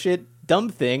bullshit dumb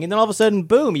thing, and then all of a sudden,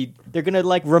 boom, they're gonna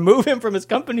like remove him from his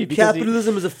company because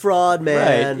capitalism is a fraud,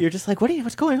 man. Right? You're just like,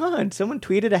 what's going on? Someone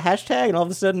tweeted a hashtag, and all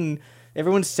of a sudden,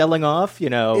 everyone's selling off.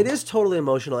 It is totally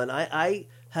emotional, and I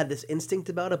had this instinct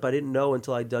about it, but I didn't know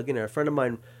until I dug in there. A friend of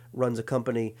mine runs a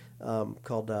company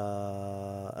called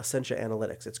Essentia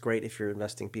Analytics. It's great if you're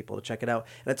investing people to check it out.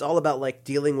 And it's all about like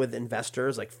dealing with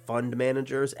investors, like fund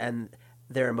managers, and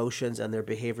their emotions and their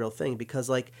behavioral thing. Because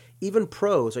like even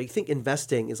pros, or you think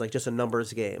investing is like just a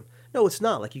numbers game. No, it's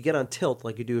not. Like you get on tilt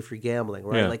like you do if you're gambling,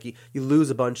 right? Yeah. Like you lose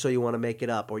a bunch so you want to make it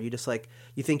up, or you just like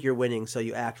you think you're winning so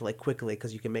you act like quickly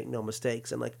because you can make no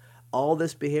mistakes. And like all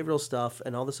this behavioral stuff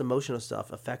and all this emotional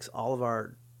stuff affects all of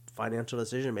our financial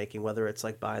decision making, whether it's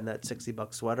like buying that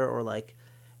 $60 sweater or like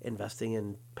investing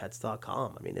in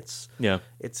pets.com. I mean, it's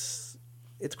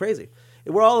crazy.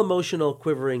 We're all emotional,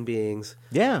 quivering beings.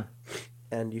 Yeah.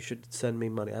 And you should send me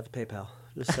money. I have PayPal.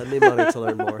 Just send me money to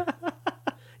learn more.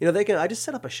 I just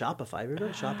set up a Shopify. Have you ever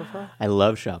heard of Shopify? I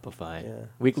love Shopify. Yeah.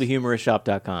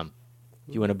 Weeklyhumoristshop.com.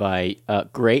 If you want to buy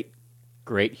great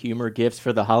humor gifts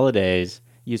for the holidays,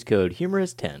 use code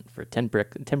humorist10 for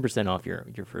 10% off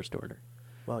your first order.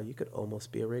 Wow, you could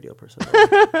almost be a radio person.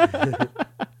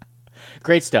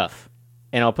 Great stuff.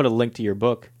 And I'll put a link to your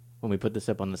book when we put this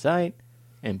up on the site,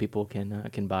 and people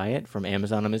can buy it from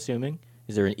Amazon, I'm assuming.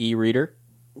 Is there an e-reader?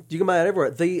 You can buy it everywhere.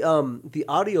 The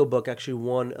audiobook actually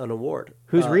won an award.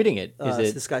 Who's reading it?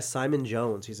 It's this guy Simon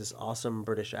Jones. He's this awesome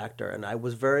British actor, and I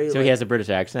was very he has a British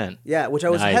accent. Yeah, which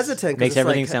I was hesitant. Makes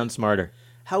everything sound smarter.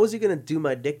 How is he going to do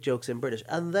my dick jokes in British?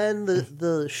 And then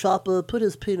the shopper put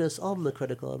his penis on the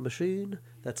credit card machine.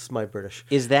 That's my British.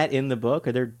 Is that in the book?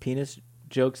 Are there penis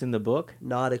jokes in the book?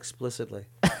 Not explicitly.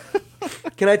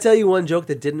 Can I tell you one joke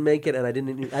that didn't make it, and I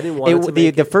didn't want it to make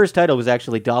it? The first title was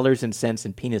actually Dollars and Cents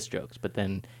and Penis Jokes, but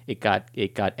then it got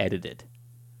edited.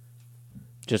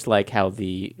 Just like how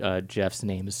the Jeff's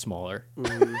name is smaller on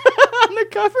the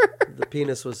cover. The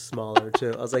penis was smaller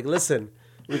too. I was like, listen,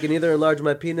 we can either enlarge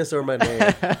my penis or my name.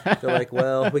 They're like,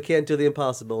 well, we can't do the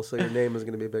impossible, so your name is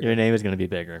going to be bigger. Your name is going to be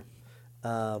bigger.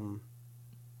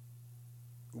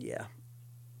 Yeah.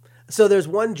 So there's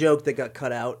one joke that got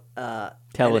cut out.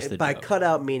 Tell us the by joke. cut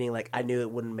out meaning like I knew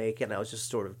it wouldn't make it, and I was just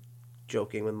sort of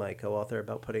joking with my co-author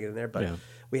about putting it in there. But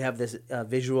we have this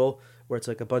visual where it's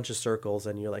like a bunch of circles,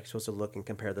 and you're like supposed to look and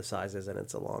compare the sizes, and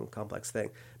it's a long, complex thing.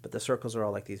 But the circles are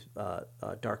all like these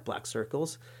dark black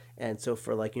circles, and so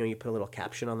for like you put a little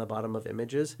caption on the bottom of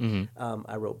images.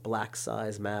 I wrote "Black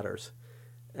size matters,"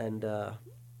 and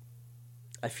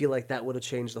I feel like that would have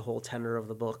changed the whole tenor of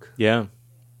the book. Yeah.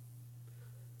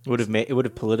 It would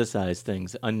have politicized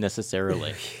things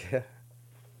unnecessarily. Yeah.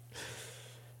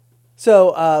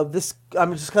 So I'm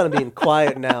just kind of being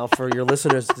quiet now for your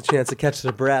listeners the chance to catch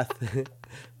their breath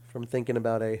from thinking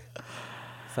about a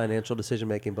financial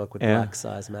decision-making book with black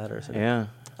size matters. Yeah.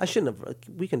 I shouldn't have.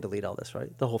 We can delete all this,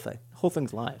 right? The whole thing. The whole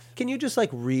thing's live. Can you just like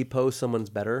repost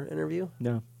someone's Better interview?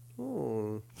 No.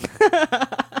 Ooh.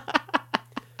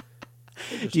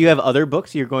 Do you have other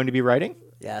books you're going to be writing?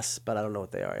 Yes, but I don't know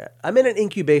what they are yet. I'm in an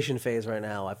incubation phase right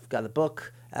now. I've got a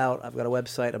book out. I've got a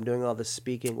website. I'm doing all this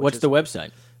speaking. What's the website?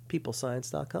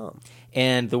 peoplescience.com.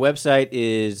 And the website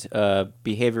is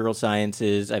behavioral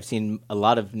sciences. I've seen a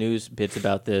lot of news bits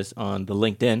about this on the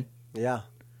LinkedIn. Yeah.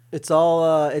 It's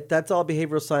all that's all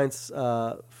behavioral science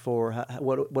for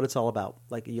what it's all about.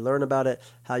 Like you learn about it,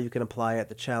 how you can apply it,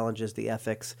 the challenges, the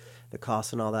ethics, the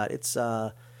costs, and all that. It's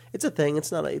a thing.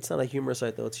 It's not a humorous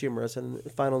site though. It's humorous. And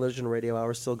Final Edition Radio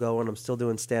Hour is still going. I'm still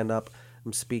doing stand up.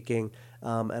 I'm speaking,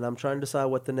 and I'm trying to decide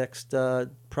what the next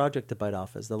project to bite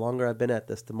off is. The longer I've been at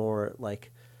this, the more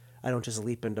like I don't just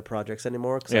leap into projects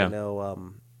anymore because I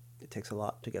know it takes a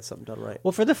lot to get something done right.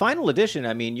 Well, for the Final Edition,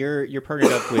 I mean, you're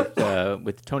partnered up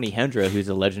with Tony Hendra, who's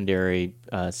a legendary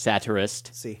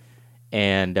satirist. See,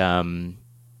 and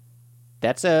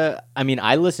that's I mean,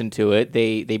 I listened to it.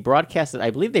 They broadcast it.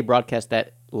 I believe they broadcast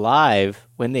that live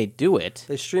when they do it.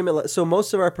 They stream it. So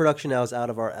most of our production now is out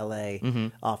of our LA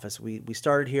office. We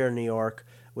started here in New York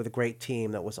with a great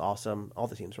team that was awesome. All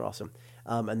the teams were awesome.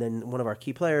 And then one of our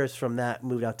key players from that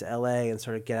moved out to LA and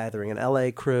started gathering an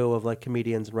LA crew of like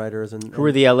comedians and writers. And who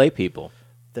are the LA people?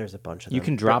 There's a bunch of them. You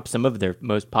can drop some of their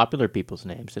most popular people's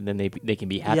names, and then they can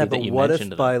be happy that you mentioned them. Yeah, but what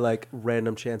if by like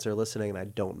random chance they're listening and I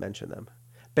don't mention them?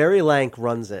 Barry Lank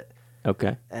runs it.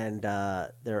 Okay. And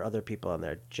there are other people on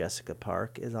there. Jessica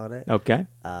Park is on it. Okay.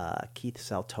 Keith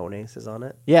Saltones is on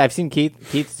it. Yeah, I've seen Keith.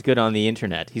 Keith's good on the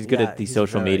internet. He's good at the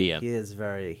social media. He is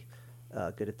very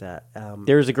good at that.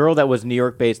 There's a girl that was New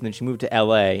York based, and then she moved to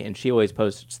LA, and she always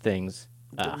posts things.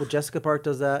 Well, Jessica Park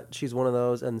does that. She's one of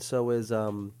those, and so is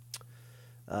that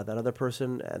other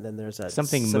person. And then there's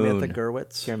something Samantha Moon.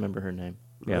 Gurwitz. Can't remember her name.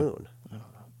 Moon. Yeah. I don't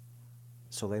know.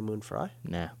 Soleil Moon Frye.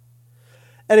 Nah.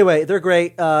 Anyway, they're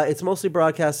great. It's mostly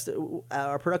broadcast.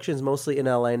 Our production is mostly in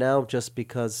LA now, just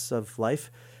because of life,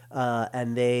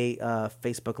 and they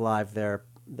Facebook Live their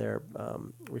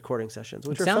recording sessions,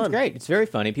 which are fun. Sounds great. It's very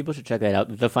funny. People should check that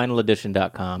out.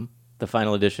 TheFinalEdition.com. The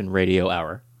Final Edition Radio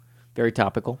Hour. Very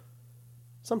topical.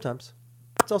 Sometimes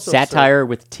it's also satire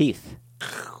with teeth.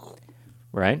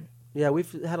 Right? Yeah,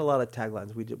 we've had a lot of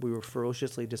taglines. We were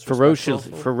ferociously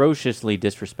disrespectful. Ferociously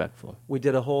disrespectful. We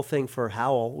did a whole thing for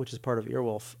Howl, which is part of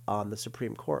Earwolf, on the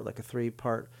Supreme Court, like a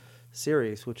 3-part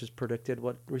series, which has predicted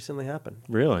what recently happened.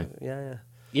 Really? Yeah.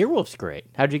 Earwolf's great.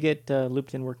 How'd you get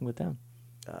looped in working with them?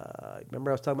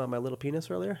 Remember I was talking about my little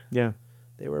penis earlier? Yeah.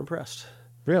 They were impressed.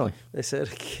 Really? They said,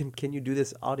 can you do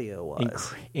this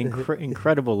audio-wise?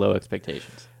 Incredible low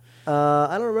expectations.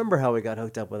 I don't remember how we got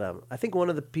hooked up with them. I think one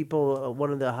of the people,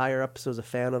 one of the higher ups was a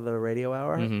fan of the radio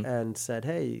hour and said,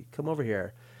 hey, come over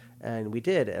here. And we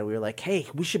did. And we were like, hey,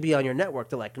 we should be on your network.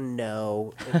 They're like,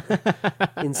 no.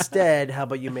 Instead, how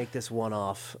about you make this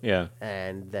one-off? Yeah.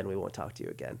 And then we won't talk to you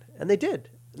again. And they did.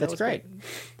 That's great.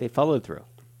 They followed through.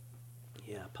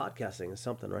 Yeah, podcasting is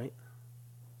something, right?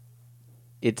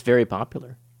 It's very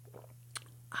popular.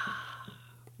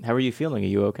 How are you feeling? Are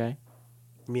you okay?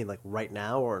 You mean like right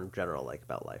now or in general, like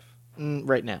about life?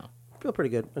 Right now. I feel pretty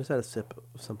good. I just had a sip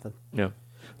of something. Yeah.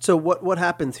 So what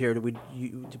happens here? Do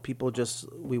people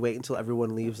just we wait until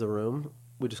everyone leaves the room?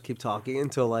 We just keep talking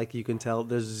until like you can tell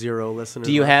there's 0 listeners.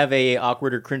 Do you have a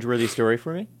awkward or cringeworthy story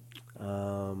for me?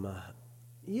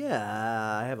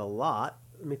 Yeah, I have a lot.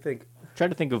 Let me think. Try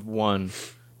to think of one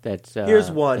that's here's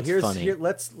one. That's funny.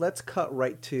 Let's cut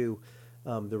right to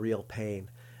the real pain.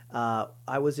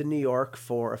 I was in New York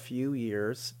for a few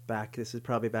years back. This is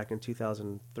probably back in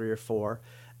 2003 or 4.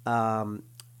 And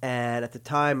at the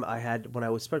time, particularly when I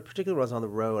was on the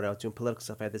road, I was doing political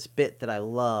stuff. I had this bit that I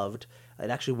loved. It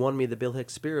actually won me the Bill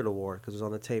Hicks Spirit Award because it was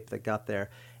on the tape that got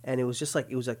there. And it was just like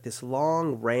this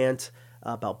long rant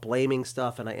about blaming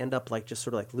stuff, and I end up like just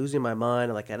sort of like losing my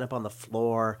mind, and like I end up on the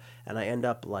floor, and I end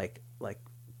up like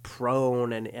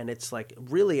prone, and it's like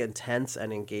really intense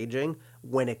and engaging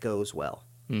when it goes well.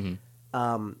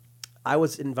 I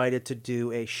was invited to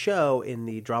do a show in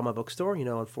the drama bookstore, on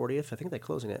 40th. I think they're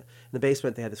closing it. In the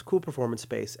basement, they had this cool performance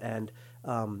space, and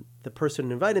the person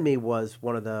who invited me was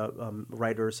one of the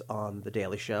writers on The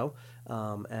Daily Show,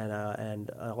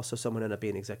 and also someone ended up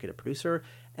being executive producer.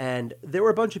 And there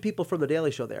were a bunch of people from The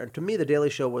Daily Show there. And to me, The Daily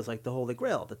Show was like the holy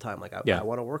grail at the time. Like, I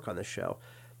want to work on this show.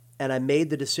 And I made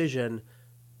the decision,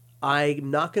 I'm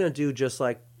not going to do just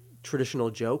like traditional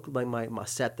joke, like my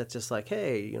set that's just like,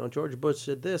 hey, George Bush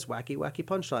did this, wacky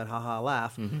punchline, haha,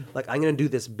 laugh. Like, I'm going to do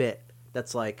this bit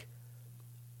that's like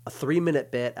a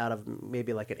 3-minute bit out of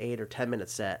maybe like an 8 or 10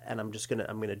 minute set, and I'm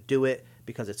going to do it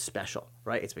because it's special,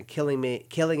 right? It's been killing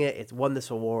it. It's won this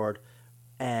award,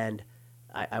 and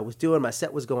I was doing, my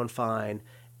set was going fine,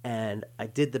 and I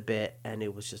did the bit, and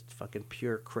it was just fucking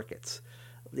pure crickets.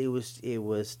 It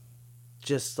was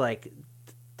just like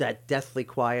that deathly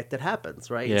quiet that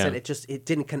happens, right? Yeah. I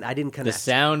didn't connect. The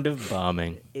sound of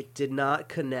bombing. It did not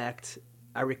connect.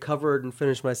 I recovered and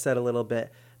finished my set a little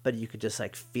bit, but you could just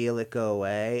like feel it go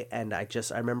away. And I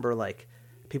remember like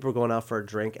people were going out for a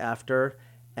drink after,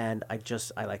 and I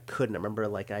like couldn't. I remember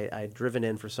like I'd driven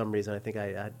in for some reason. I think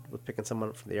I was picking someone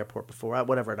up from the airport before,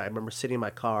 whatever. And I remember sitting in my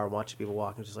car and watching people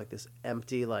walk, and just like this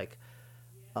empty like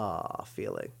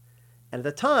feeling. And at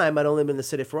the time, I'd only been in the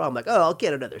city for a while. I'm like, oh, I'll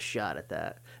get another shot at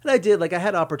that. And I did. Like, I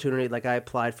had opportunity. Like, I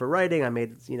applied for writing. I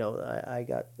made, I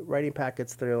got writing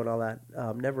packets through and all that.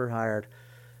 Never hired.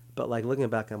 But, like, looking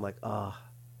back, I'm like,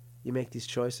 you make these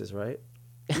choices, right?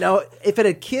 Now, if it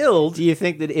had killed... Do you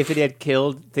think that if it had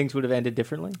killed, things would have ended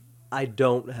differently? I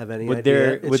don't have any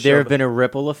idea. Would there have been a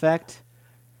ripple effect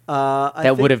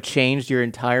that would have changed your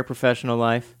entire professional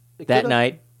life that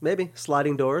night? Maybe.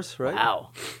 Sliding doors, right?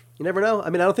 Wow. You never know. I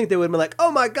mean, I don't think they would have been like,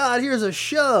 oh my God, here's a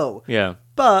show. Yeah.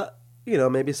 But,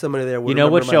 maybe somebody there would You know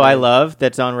what show I love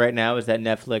that's on right now is that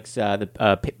Netflix, the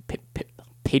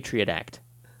Patriot Act.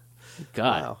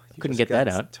 God, wow. Couldn't get that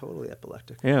out. Totally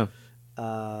epileptic. Yeah.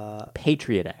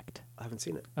 Patriot Act. I haven't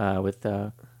seen it. With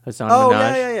Hassan Oh,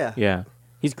 Minhaj. Yeah.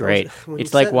 He's great.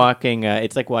 It's like watching a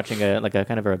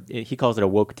kind of he calls it a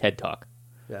woke TED Talk.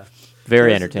 Yeah.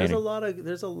 Very entertaining.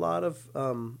 There's a lot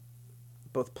of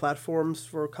both platforms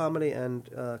for comedy and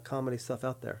comedy stuff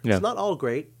out there. Yeah. It's not all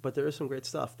great, but there is some great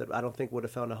stuff that I don't think would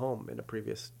have found a home in a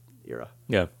previous era.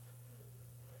 Yeah.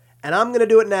 And I'm going to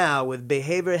do it now with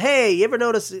behavior. Hey, you ever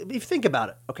notice, if you think about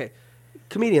it, okay,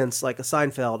 comedians like a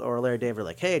Seinfeld or a Larry David are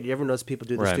like, hey, do you ever notice people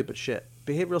do this stupid shit?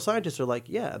 Behavioral scientists are like,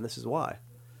 yeah, and this is why.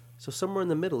 So somewhere in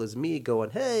the middle is me going,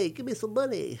 hey, give me some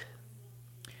money.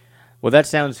 Well, that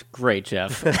sounds great,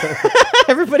 Jeff.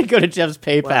 Everybody go to Jeff's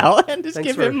PayPal and just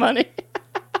give him money.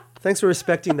 Thanks for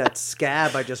respecting that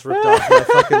scab I just ripped off my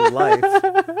fucking life.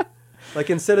 Like,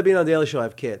 instead of being on the Daily Show, I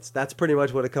have kids. That's pretty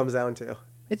much what it comes down to.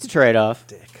 It's a trade-off.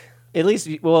 Dick. At least,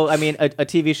 well, I mean, a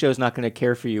TV show is not going to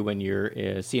care for you when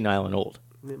you're senile and old.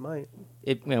 It might.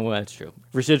 Well, that's true.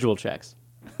 Residual checks.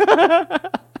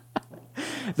 The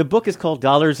book is called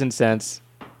Dollars and Cents.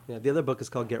 Yeah, the other book is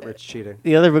called Get Rich Cheating.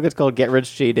 The other book is called Get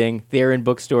Rich Cheating. They're in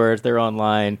bookstores. They're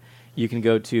online. You can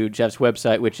go to Jeff's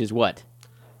website, which is what?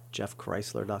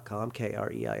 JeffKreisler.com,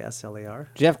 Kreislar.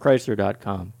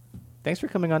 JeffKreisler.com. Thanks for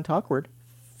coming on Talkward.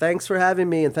 Thanks for having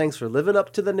me, and thanks for living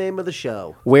up to the name of the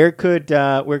show. Where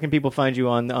can people find you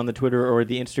on the Twitter or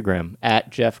the Instagram?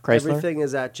 At Jeff Kreisler? Everything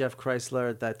is at Jeff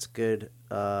Kreisler. That's good.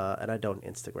 And I don't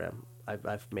Instagram.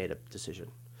 I've made a decision.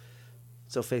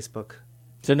 So Facebook.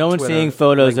 So no one's Twitter, seeing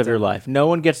photos LinkedIn. of your life. No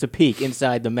one gets a peek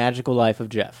inside the magical life of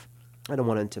Jeff. I don't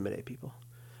want to intimidate people.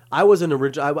 I was an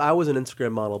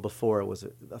Instagram model before it was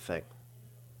a thing.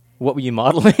 What were you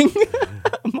modeling?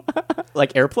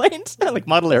 Like airplanes? Like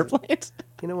model airplanes?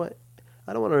 You know what?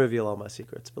 I don't want to reveal all my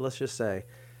secrets, but let's just say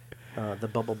the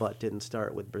bubble butt didn't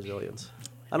start with Brazilians.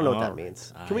 I don't know what that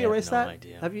means. Can we erase that?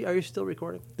 Idea. Are you still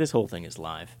recording? This whole thing is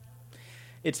live.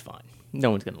 It's fine.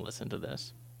 No one's going to listen to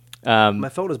this. My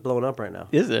phone is blowing up right now.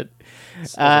 Is it?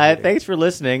 Thanks for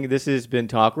listening. This has been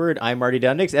Talkward. I'm Marty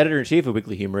Dundix, editor-in-chief of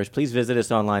Weekly Humorist. Please visit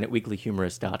us online at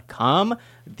weeklyhumorist.com.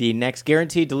 The next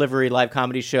guaranteed delivery live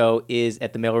comedy show is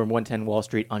at the Mailroom 110 Wall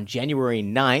Street on January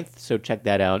 9th, so check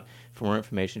that out. For more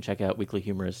information, check out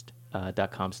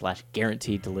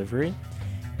weeklyhumorist.com/guaranteed delivery.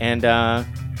 And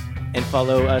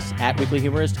follow us at Weekly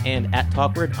Humorist and at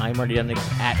Talkward. I'm Marty Dundix,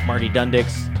 at Marty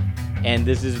Dundix. And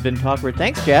this has been Talkward.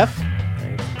 Thanks, Jeff.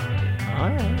 All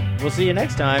right. We'll see you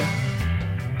next time.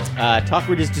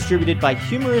 Talkward is distributed by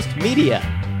Humorist Media.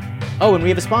 Oh, and we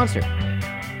have a sponsor.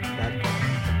 That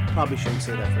probably shouldn't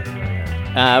say that for the very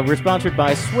end. We're sponsored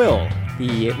by Swill,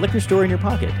 the liquor store in your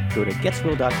pocket. Go to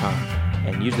getswill.com.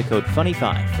 and use the code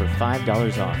FUNNY5 for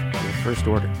 $5 off your first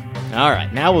order. All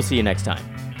right, now we'll see you next time.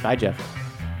 Bye, Jeff.